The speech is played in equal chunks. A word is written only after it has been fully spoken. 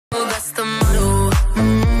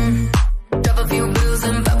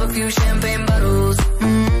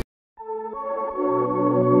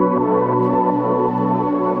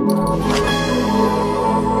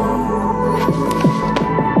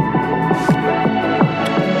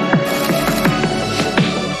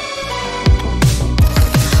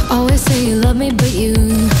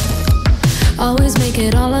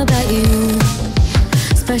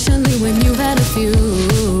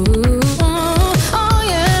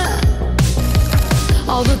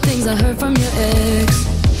I heard from your ex.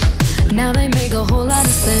 Now they make a whole lot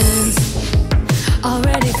of sense.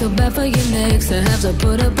 Already feel bad for your next to have to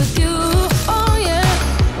put up with you. Oh yeah.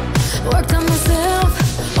 Worked on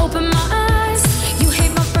myself, opened my eyes. You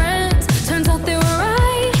hate my friends, turns out they were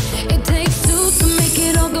right. It takes two to make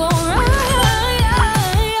it all go right.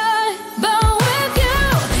 But with you,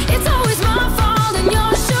 it's always my fault and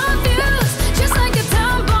your short views. Just like a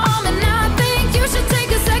time bomb, and I think you should take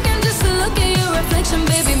a second just to look at your reflection,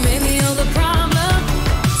 baby. Maybe you're the problem.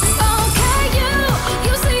 Okay,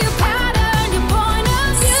 you see a pattern, your point of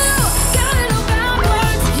view. Got it all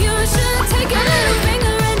backwards. You should take a little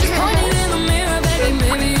finger and just point it in the mirror, baby.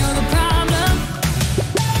 Maybe you're the problem.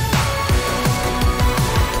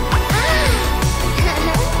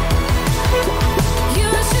 You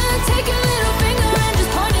should take a little finger and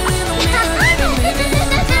just point it in the mirror, baby. Maybe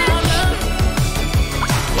you're the problem.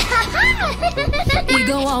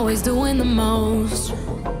 Ego always doing the most.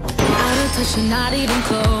 Out of touch and not even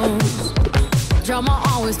close. Drama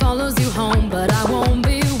always follows you home, but I won't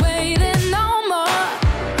be waiting no more.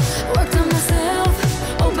 Worked on myself,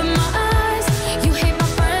 opened my eyes. You hate my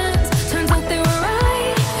friends, turns out they were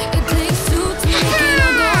right. It takes two to make it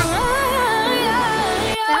all go right.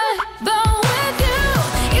 But with you,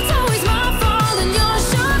 it's always my fault and your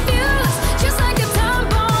short views. Just like a time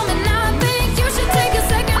bomb, and I think you should take a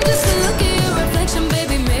second just to look at your reflection,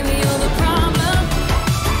 baby. Maybe you're the problem.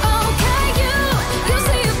 Okay, you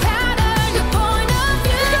see a pattern, your point of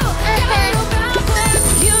view. Got it all backwards.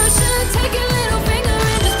 You should take a little finger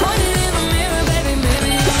and just point it in the mirror, baby.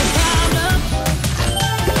 Maybe you're the problem.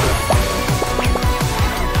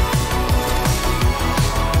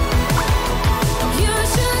 You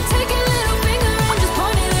should take a little finger and just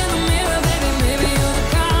point it in the mirror, baby. Maybe you're the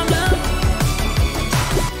problem.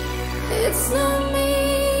 It's not me,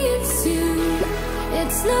 it's you.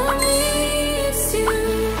 It's not me, it's you.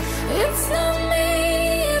 It's not me,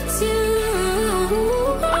 it's you.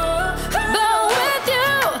 But with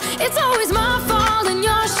you, it's always my fault and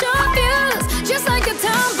your short views. Just like a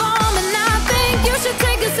time bomb, and I think you should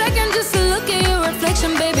take a second just to look at your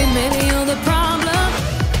reflection, baby. Maybe you're the problem.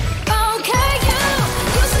 Okay,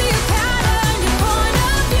 you see a pattern, your point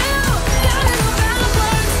of view. Got it all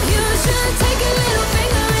backwards. You should take a little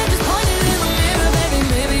finger and just point it in the mirror, baby.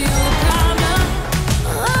 Maybe you're the problem.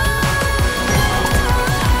 Oh.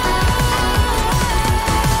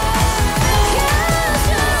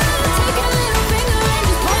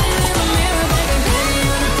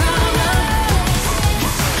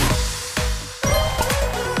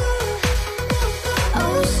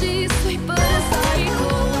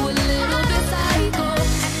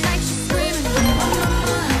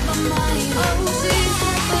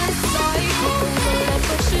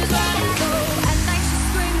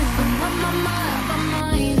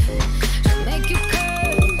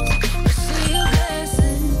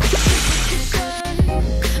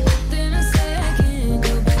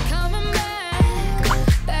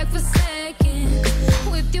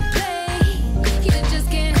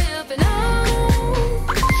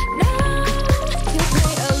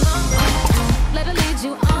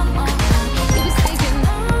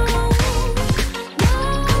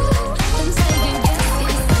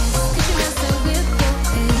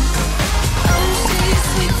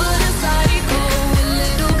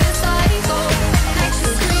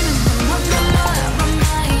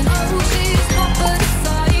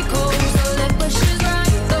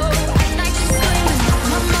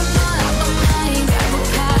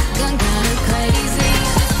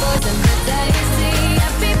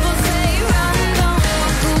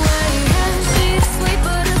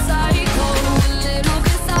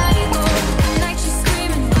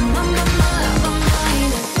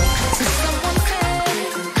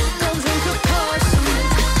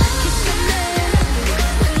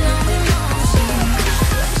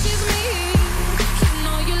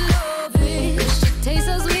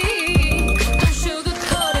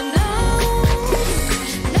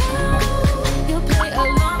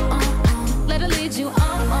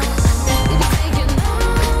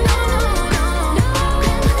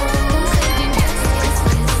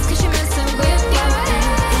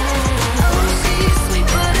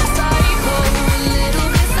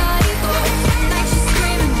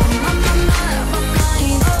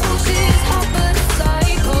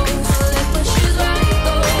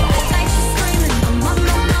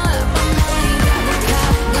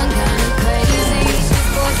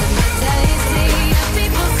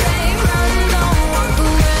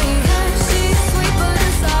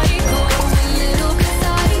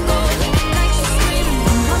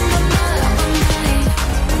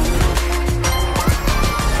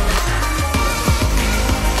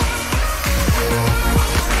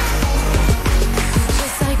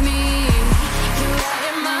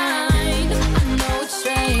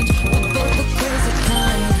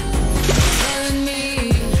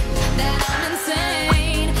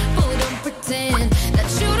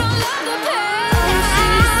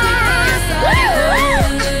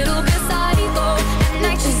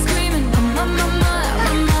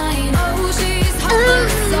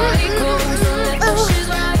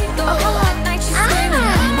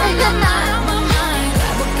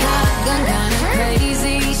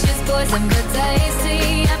 some good